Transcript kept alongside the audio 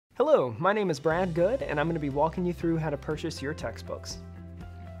Hello, my name is Brad Good, and I'm going to be walking you through how to purchase your textbooks.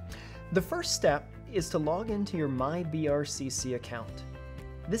 The first step is to log into your MyBRCC account.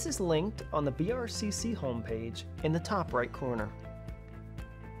 This is linked on the BRCC homepage in the top right corner.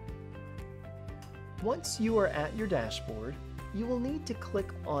 Once you are at your dashboard, you will need to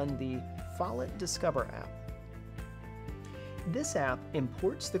click on the Follett Discover app. This app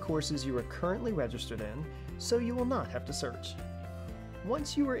imports the courses you are currently registered in, so you will not have to search.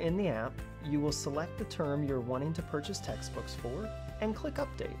 Once you are in the app, you will select the term you're wanting to purchase textbooks for and click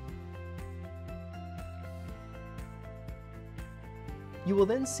Update. You will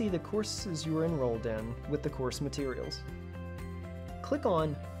then see the courses you are enrolled in with the course materials. Click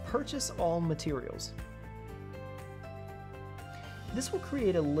on Purchase All Materials. This will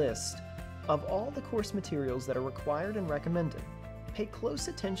create a list of all the course materials that are required and recommended. Pay close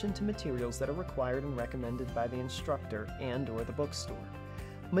attention to materials that are required and recommended by the instructor and/or the bookstore.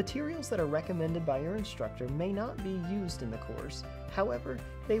 Materials that are recommended by your instructor may not be used in the course, however,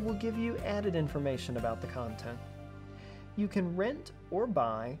 they will give you added information about the content. You can rent or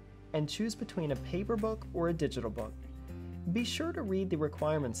buy and choose between a paper book or a digital book. Be sure to read the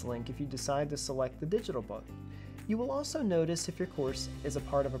requirements link if you decide to select the digital book. You will also notice if your course is a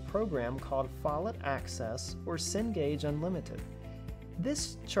part of a program called Follett Access or Cengage Unlimited.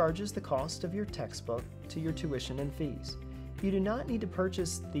 This charges the cost of your textbook to your tuition and fees. You do not need to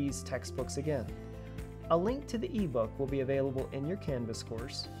purchase these textbooks again. A link to the ebook will be available in your Canvas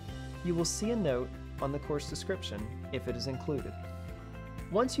course. You will see a note on the course description if it is included.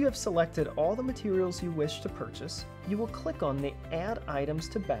 Once you have selected all the materials you wish to purchase, you will click on the Add Items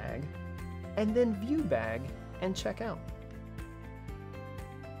to Bag and then View Bag and check out.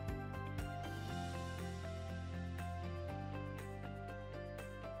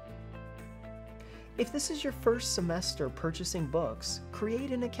 If this is your first semester purchasing books,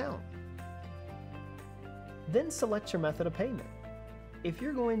 create an account. Then select your method of payment. If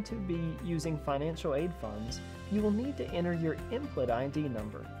you're going to be using financial aid funds, you will need to enter your input ID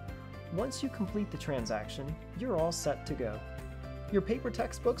number. Once you complete the transaction, you're all set to go. Your paper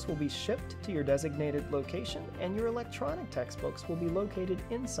textbooks will be shipped to your designated location, and your electronic textbooks will be located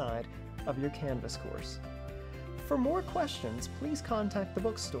inside of your Canvas course. For more questions, please contact the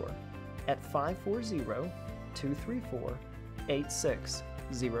bookstore at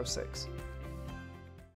 540-234-8606.